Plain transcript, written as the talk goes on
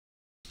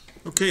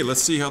Okay,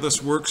 let's see how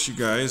this works, you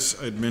guys.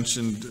 I'd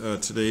mentioned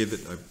today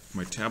that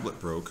my tablet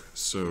broke,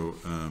 so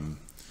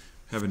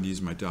having to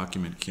use my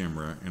document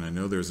camera, and I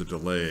know there's a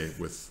delay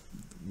with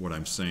what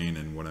I'm saying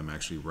and what I'm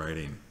actually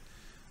writing.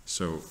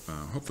 So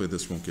hopefully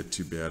this won't get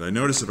too bad. I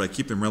notice if I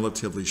keep them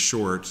relatively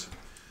short,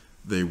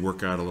 they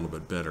work out a little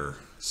bit better.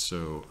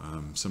 So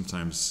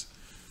sometimes,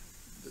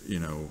 you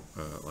know,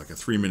 like a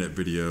 3-minute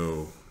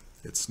video,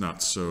 it's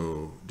not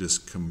so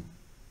disjointed,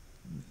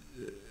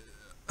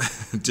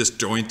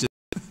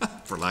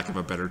 for lack of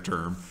a better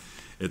term.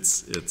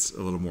 It's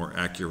a little more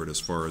accurate as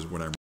far as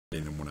what I'm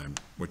writing and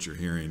what you're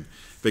hearing.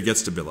 If it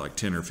gets to be like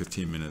 10 or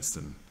 15 minutes,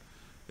 then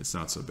it's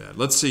not so bad.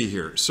 Let's see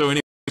here. So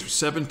anyway,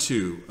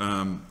 7.2.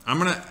 I'm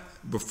gonna,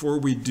 before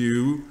we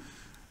do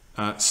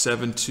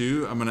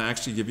 7.2, I'm gonna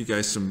actually give you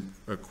guys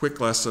a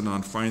quick lesson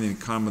on finding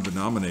common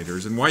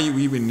denominators and why you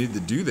even need to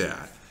do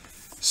that.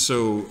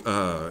 So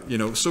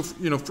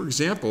for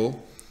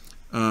example,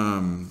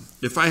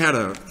 if I had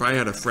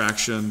a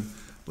fraction,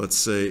 let's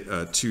say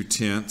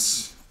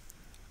 2/10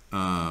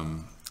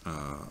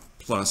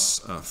 plus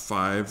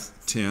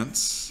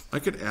 5/10, I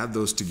could add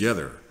those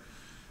together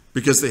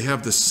because they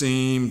have the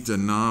same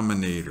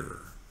denominator.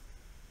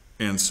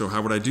 And so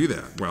how would I do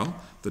that? Well,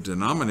 the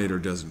denominator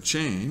doesn't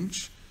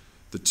change.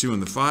 The 2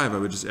 and the 5, I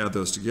would just add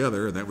those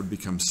together, and that would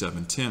become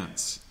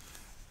 7/10.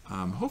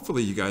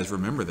 Hopefully you guys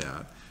remember that.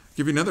 I'll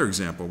give you another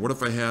example. What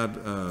if I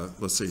had,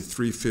 let's say,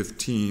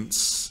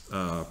 3/15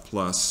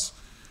 plus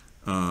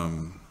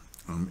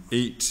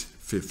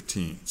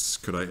 8/15?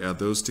 Could I add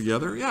those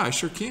together? Yeah, I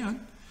sure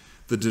can.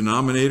 The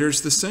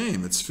denominator's the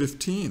same. It's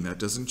 15. That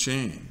doesn't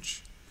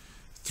change.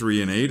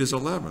 3 and 8 is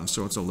 11,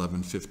 so it's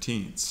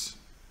 11/15.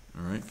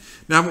 All right.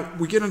 Now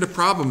we get into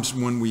problems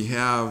when we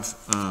have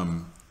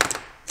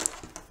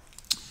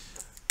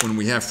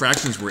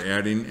fractions we're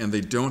adding and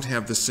they don't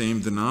have the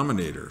same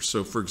denominator.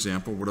 So for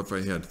example, what if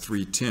I had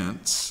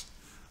 3/10?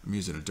 I'm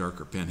using a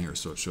darker pen here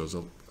so it shows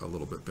a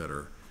little bit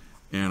better.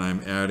 And I'm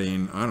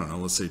adding, I don't know,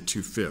 let's say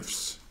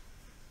 2/5.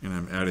 And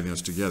I'm adding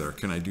those together.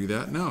 Can I do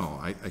that?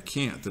 No, I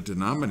can't. The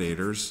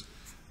denominator's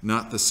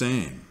not the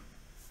same.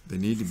 They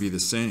need to be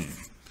the same.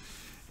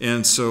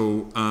 And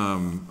so, I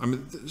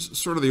mean,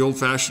 sort of the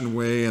old-fashioned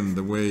way and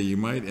the way you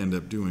might end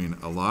up doing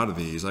a lot of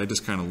these, I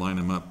just kind of line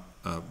them up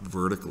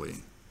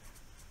vertically.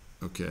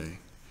 Okay.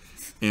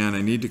 And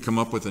I need to come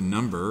up with a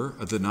number,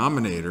 a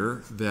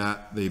denominator,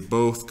 that they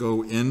both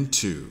go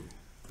into.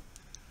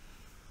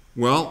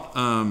 Well,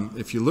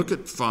 if you look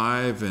at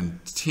 5 and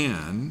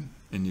 10,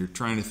 and you're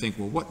trying to think,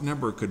 well, what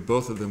number could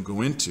both of them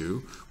go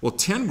into? Well,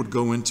 10 would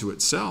go into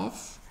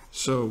itself,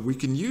 so we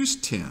can use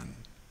 10.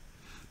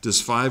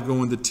 Does 5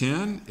 go into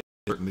 10? It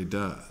certainly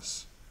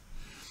does.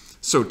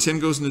 So 10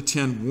 goes into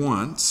 10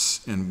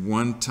 once, and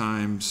 1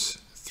 times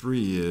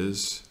 3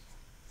 is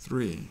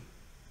 3.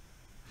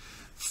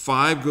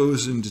 5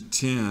 goes into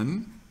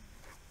 10.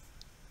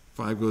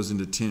 5 goes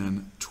into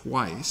 10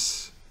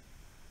 twice,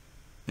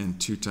 and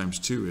 2 times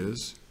 2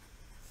 is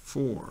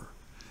 4.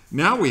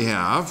 Now we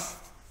have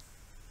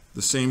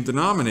the same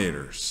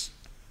denominators.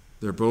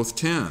 They're both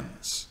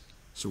 10s.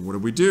 So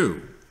what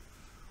do?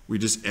 We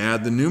just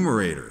add the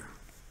numerator.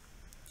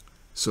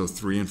 So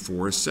 3 and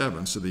 4 is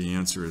 7. So the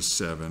answer is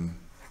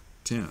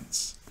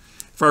 7/10.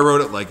 If I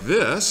wrote it like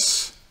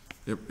this,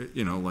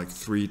 like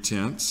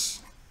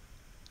 3/10,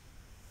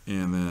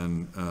 and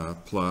then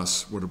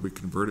plus, what did we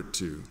convert it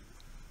to?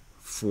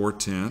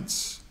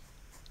 4/10.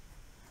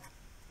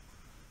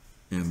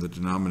 And the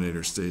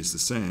denominator stays the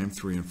same.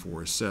 3 and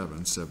 4 is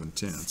 7,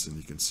 7/10, and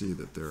you can see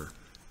that they're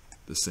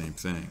the same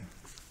thing.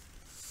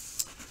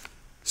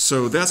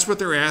 So that's what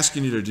they're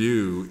asking you to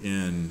do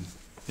in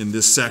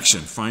this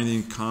section,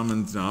 finding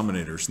common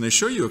denominators. And they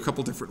show you a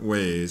couple different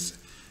ways,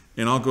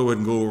 and I'll go ahead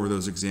and go over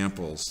those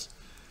examples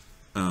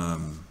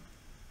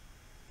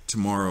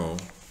tomorrow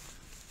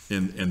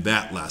in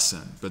that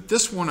lesson. But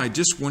this one, I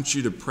just want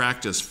you to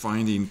practice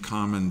finding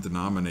common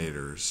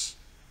denominators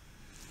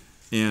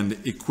and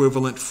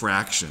equivalent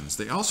fractions.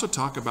 They also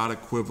talk about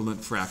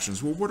equivalent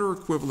fractions. Well, what are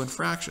equivalent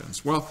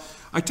fractions? Well,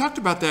 I talked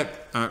about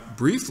that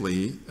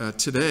briefly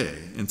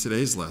today in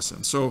today's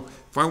lesson. So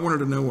if I wanted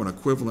to know an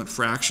equivalent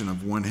fraction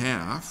of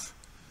 1/2,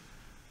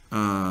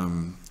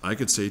 I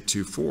could say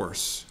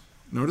 2/4.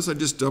 Notice I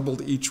just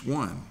doubled each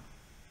one.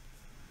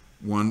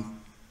 1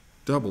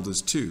 doubled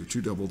is 2.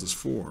 2 doubled is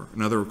 4.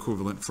 Another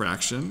equivalent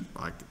fraction,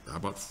 how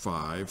about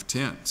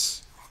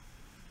 5/10?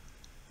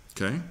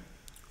 Okay.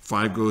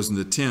 5 goes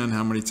into 10,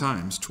 how many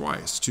times?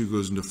 Twice. 2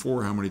 goes into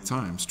 4, how many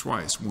times?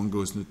 Twice. 1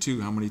 goes into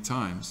 2, how many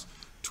times?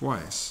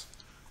 Twice.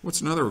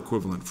 What's another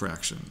equivalent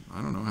fraction?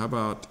 I don't know. How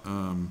about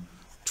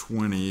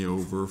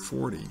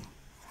 20/40?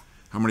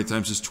 How many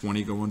times does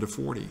 20 go into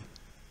 40?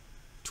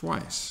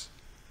 Twice.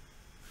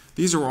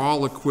 These are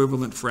all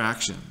equivalent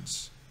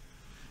fractions.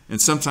 And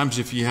sometimes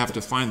if you have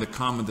to find the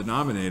common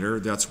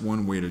denominator, that's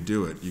one way to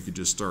do it. You could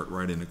just start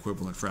writing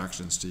equivalent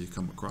fractions till you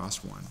come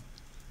across one.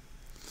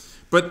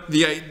 But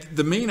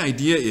the main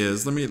idea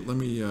is, let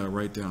me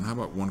write down, how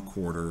about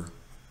 1/4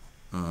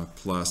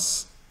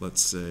 plus,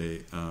 let's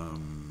say,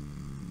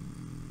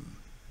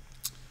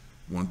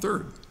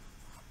 1/3.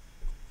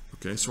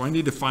 Okay, so I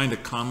need to find a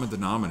common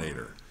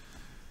denominator.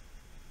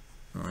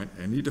 All right,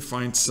 I need to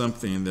find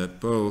something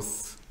that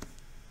both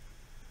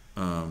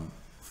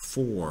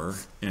 4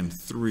 and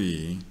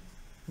 3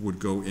 would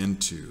go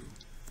into.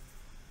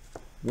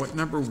 What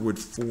number would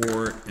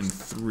 4 and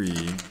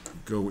 3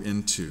 go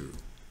into?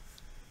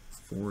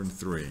 4 and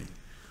 3.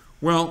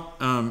 Well,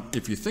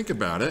 if you think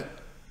about it,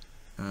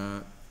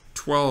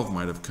 12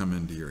 might have come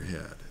into your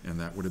head, and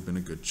that would have been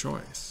a good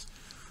choice.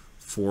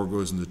 4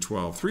 goes into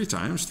 12 3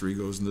 times, 3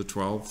 goes into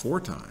 12 4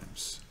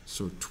 times.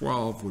 So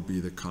 12 would be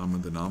the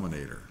common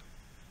denominator.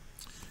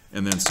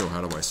 And then, so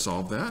how do I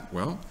solve that?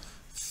 Well,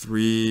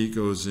 3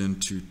 goes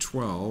into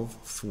 12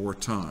 4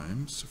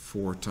 times.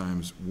 4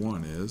 times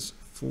 1 is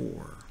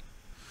 4.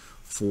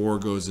 4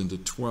 goes into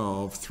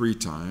 12 3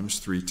 times.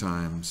 3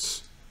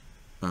 times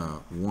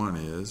 1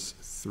 is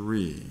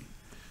 3.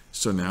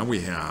 So now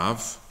we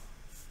have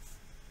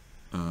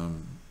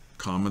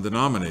common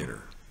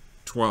denominator,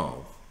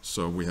 12.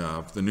 So we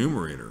have the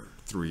numerator,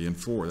 3 and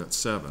 4, that's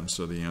 7.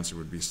 So the answer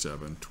would be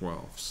 7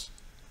 twelfths.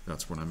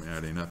 That's what I'm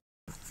adding up.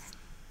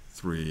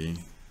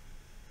 3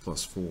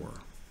 plus 4,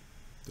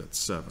 that's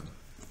 7.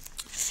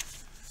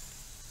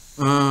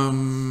 How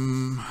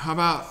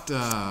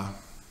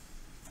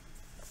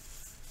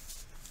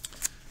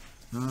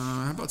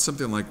about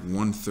something like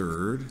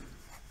 1/3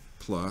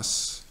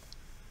 plus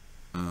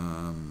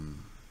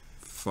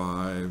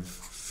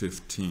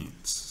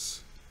 5/15.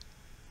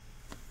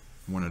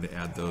 I wanted to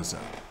add those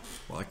up.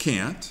 Well, I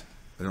can't.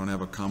 I don't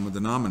have a common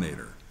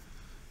denominator.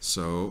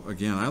 So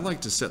again, I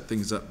like to set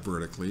things up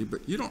vertically,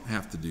 but you don't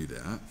have to do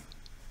that.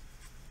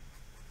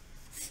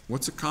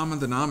 What's a common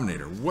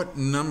denominator? What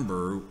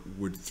number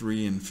would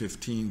 3 and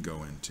 15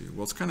 go into?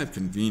 Well, it's kind of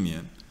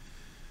convenient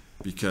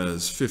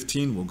because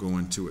 15 will go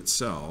into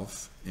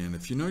itself. And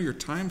if you know your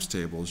times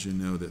tables, you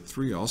know that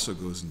 3 also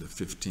goes into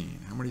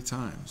 15. How many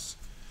times?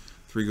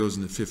 3 goes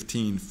into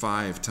 15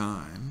 5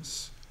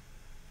 times.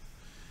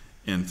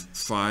 And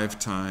 5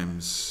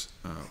 times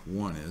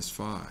 1 is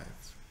 5.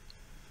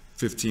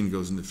 15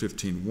 goes into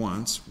 15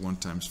 once. 1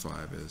 times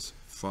 5 is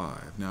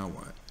 5. Now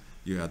what?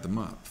 You add them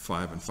up.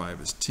 5 and 5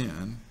 is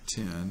 10.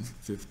 10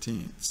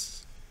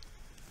 15ths.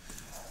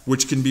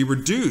 Which can be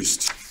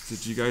reduced.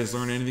 Did you guys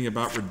learn anything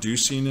about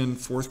reducing in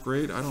 4th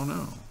grade? I don't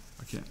know.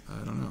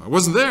 I don't know. I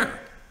wasn't there.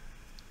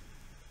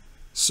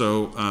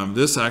 So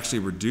this actually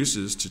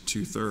reduces to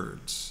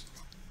 2/3.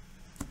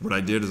 What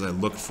I did is I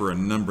looked for a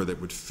number that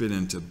would fit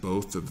into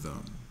both of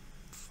them.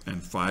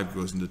 And 5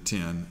 goes into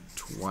 10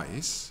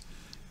 twice.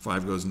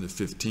 5 goes into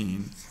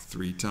 15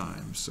 3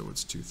 times, so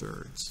it's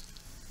 2/3.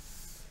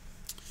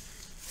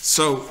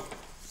 So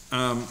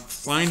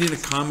finding a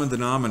common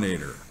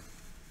denominator.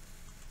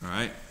 All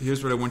right,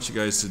 here's what I want you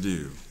guys to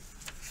do.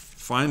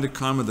 Find a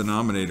common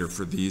denominator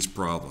for these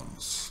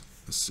problems.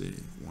 Let's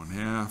see,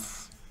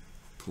 1/2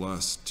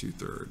 plus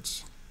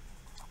 2/3.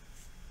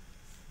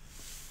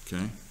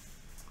 Okay.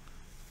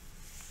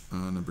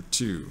 Number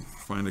 2,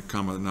 find a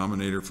common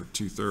denominator for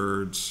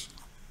 2/3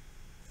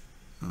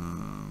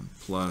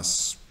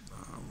 plus,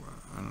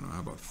 I don't know, how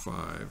about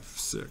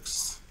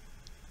 5/6?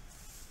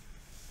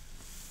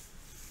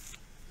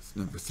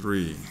 Number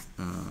 3,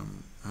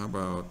 how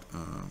about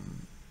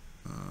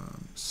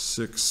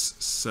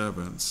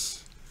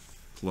 6/7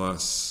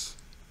 plus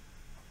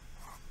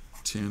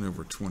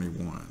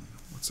 10/21?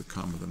 What's a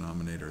common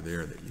denominator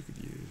there that you could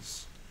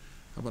use?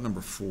 How about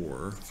number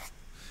 4?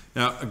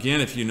 Now,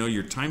 again, if you know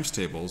your times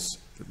tables,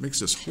 it makes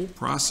this whole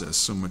process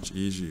so much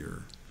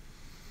easier.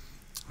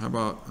 How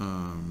about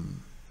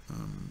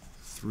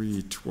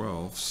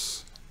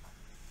 3/12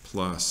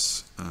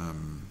 plus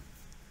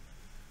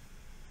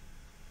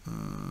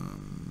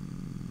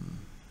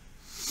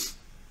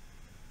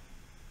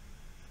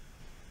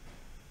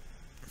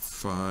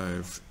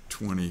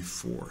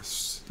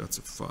 5/24. That's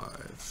a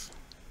 5.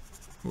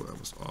 Oh, that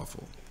was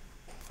awful.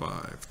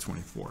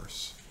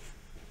 5/24.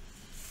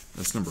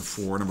 That's number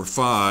 4. Number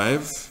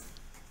 5.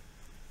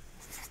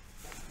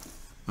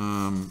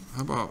 How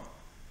about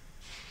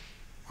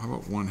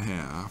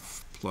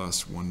 1/2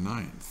 plus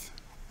 1/9?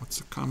 What's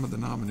the common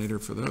denominator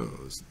for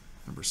those?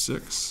 Number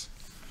 6.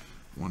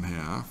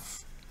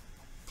 1/2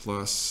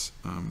 plus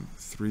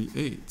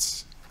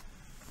 3/8.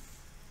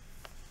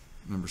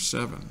 Number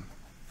 7.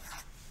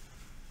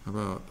 How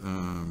about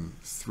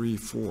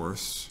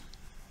 3/4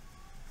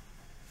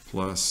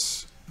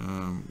 plus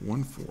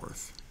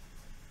 1/4?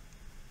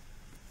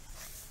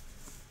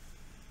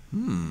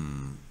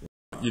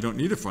 You don't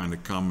need to find a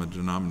common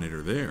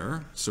denominator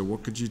there, so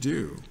what could you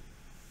do?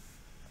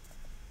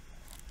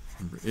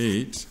 Number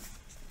 8.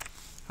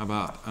 How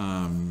about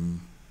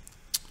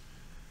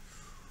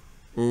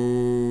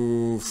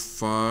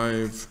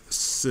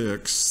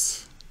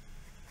 5/6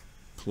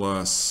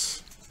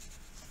 plus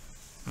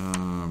how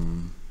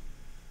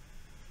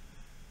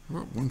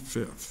about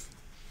 1/5?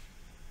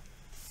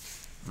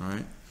 All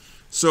right.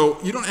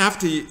 So you don't have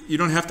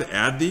to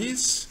add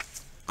these.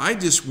 I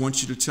just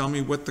want you to tell me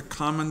what the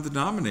common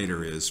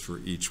denominator is for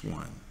each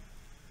one.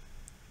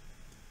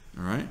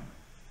 All right.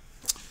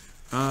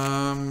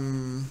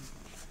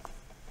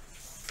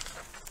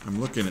 I'm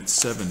looking at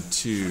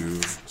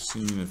 7-2,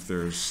 seeing if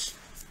there's,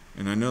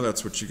 and I know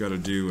that's what you got to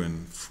do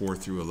in 4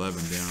 through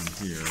 11 down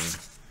here.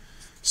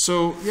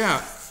 So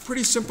yeah,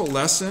 pretty simple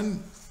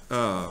lesson.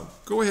 Go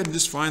ahead and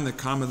just find the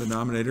common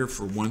denominator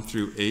for 1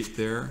 through 8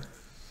 there,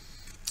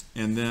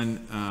 and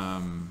then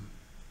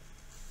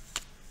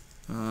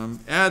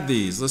add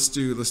these. Let's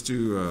do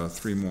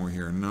 3 more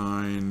here.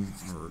 9,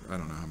 or I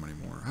don't know how many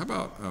more. How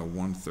about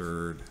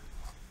 1/3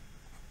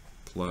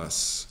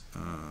 plus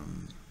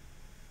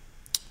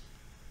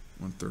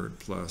 1/3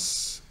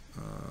 plus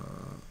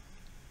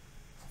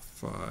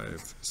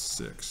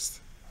 5/6.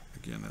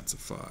 Again, that's a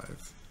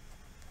 5.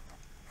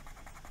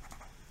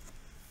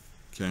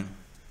 Okay.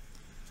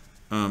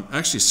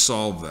 Actually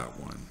solve that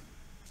one.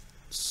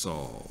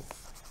 Solve.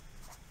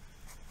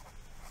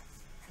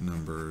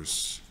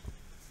 Numbers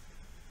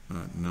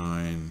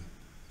 9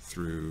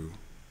 through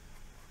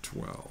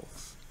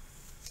 12.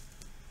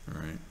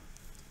 All right.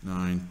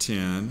 9,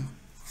 10.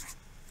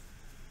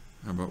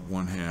 How about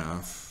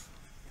 1/2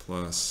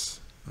 plus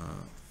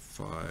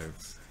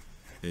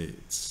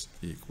 5/8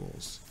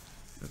 equals,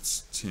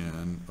 that's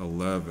 10,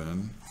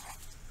 11.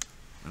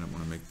 I don't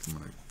want to make, I'm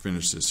going to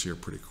finish this here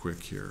pretty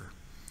quick here.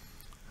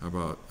 How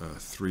about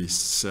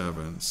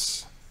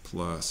 3/7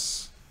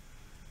 plus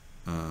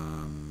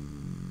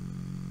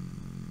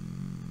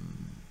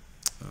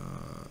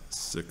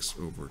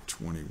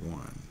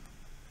 6/21.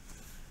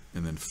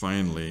 And then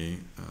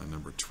finally,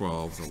 number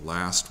 12, the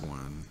last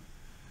one.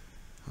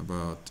 How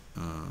about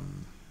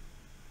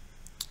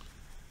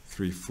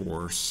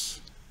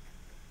 3/4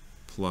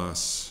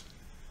 plus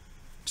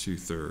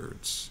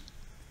 2/3.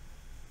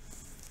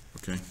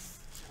 Okay.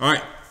 All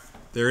right.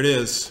 There it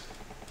is.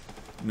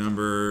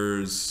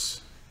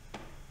 Numbers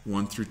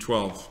 1 through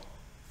 12.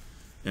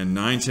 And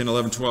 9, 10,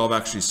 11, 12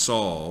 actually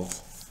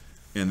solve.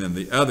 And then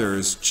the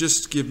others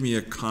just give me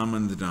a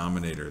common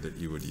denominator that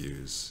you would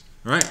use.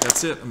 All right,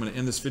 that's it. I'm going to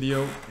end this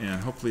video,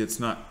 and hopefully it's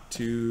not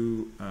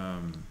too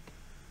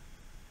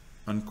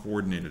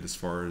uncoordinated as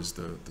far as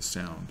the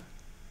sound.